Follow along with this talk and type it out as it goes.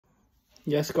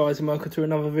Yes guys, and welcome to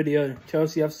another video.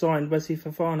 Chelsea have signed Wesley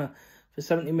Fofana for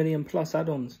 70 million plus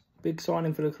add-ons. Big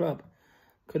signing for the club.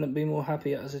 Couldn't be more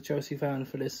happy as a Chelsea fan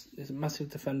for this. It's a massive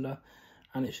defender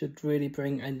and it should really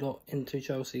bring a lot into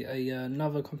Chelsea.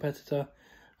 Another competitor,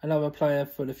 another player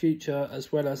for the future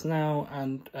as well as now,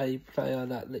 and a player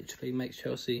that literally makes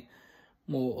Chelsea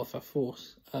more of a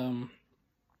force.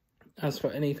 As for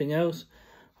anything else,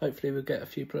 hopefully we'll get a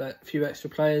few extra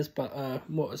players, but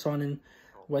what a signing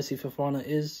Wesley Fofana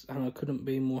is, and I couldn't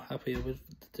be more happier with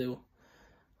the deal.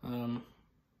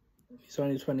 He's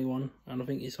only 21, and I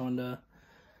think he signed a,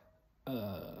 I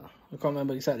can't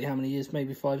remember exactly how many years,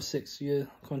 maybe 5-6 year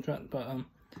contract, but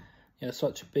yeah,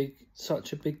 such a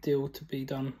big deal to be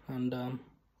done, and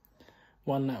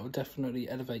one that will definitely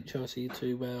elevate Chelsea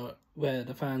to where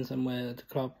the fans and where the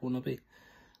club want to be.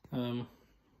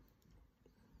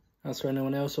 As for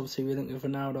anyone else, obviously we think with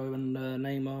Ronaldo and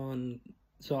Neymar and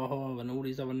Zaha and all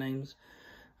these other names.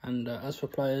 And as for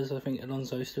players, I think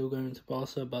Alonso's still going to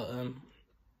Barca, but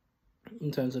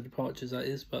in terms of departures, that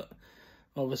is. But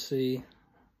obviously,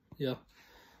 yeah,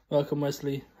 welcome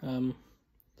Wesley.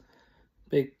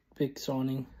 Big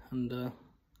signing, and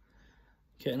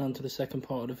getting on to the second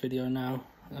part of the video now.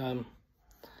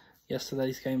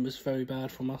 Yesterday's game was very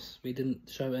bad from us. We didn't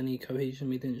show any cohesion.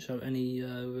 We didn't show any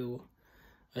real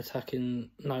attacking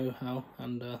know-how,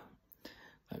 and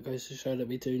that goes to show that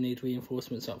we do need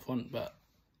reinforcements up front. But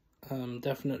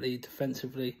definitely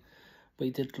defensively we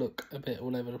did look a bit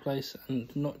all over the place,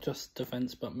 and not just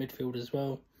defence but midfield as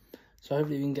well. So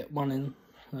hopefully we can get one in.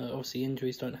 Obviously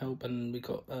injuries don't help, and we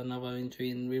got another injury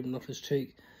in Ruben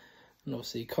Loftus-Cheek, and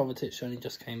obviously Kovacic only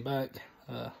just came back.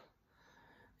 Yeah,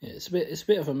 it's a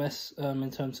bit of a mess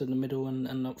in terms of the middle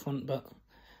and up front, but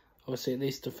obviously at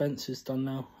least defence is done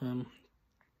now. And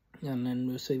then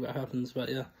we'll see what happens. But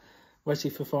yeah, Wesley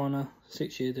Fofana,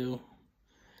 6-year deal,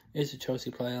 is a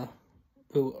Chelsea player.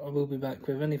 I will be back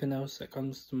with anything else that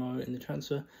comes tomorrow in the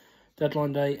transfer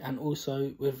deadline day, and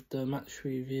also with the match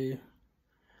preview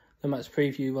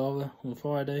rather, on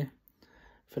Friday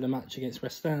for the match against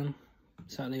West Ham,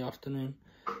 Saturday afternoon.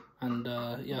 And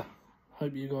yeah,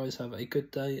 hope you guys have a good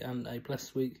day and a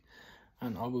blessed week,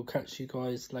 and I will catch you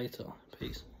guys later.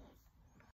 Peace.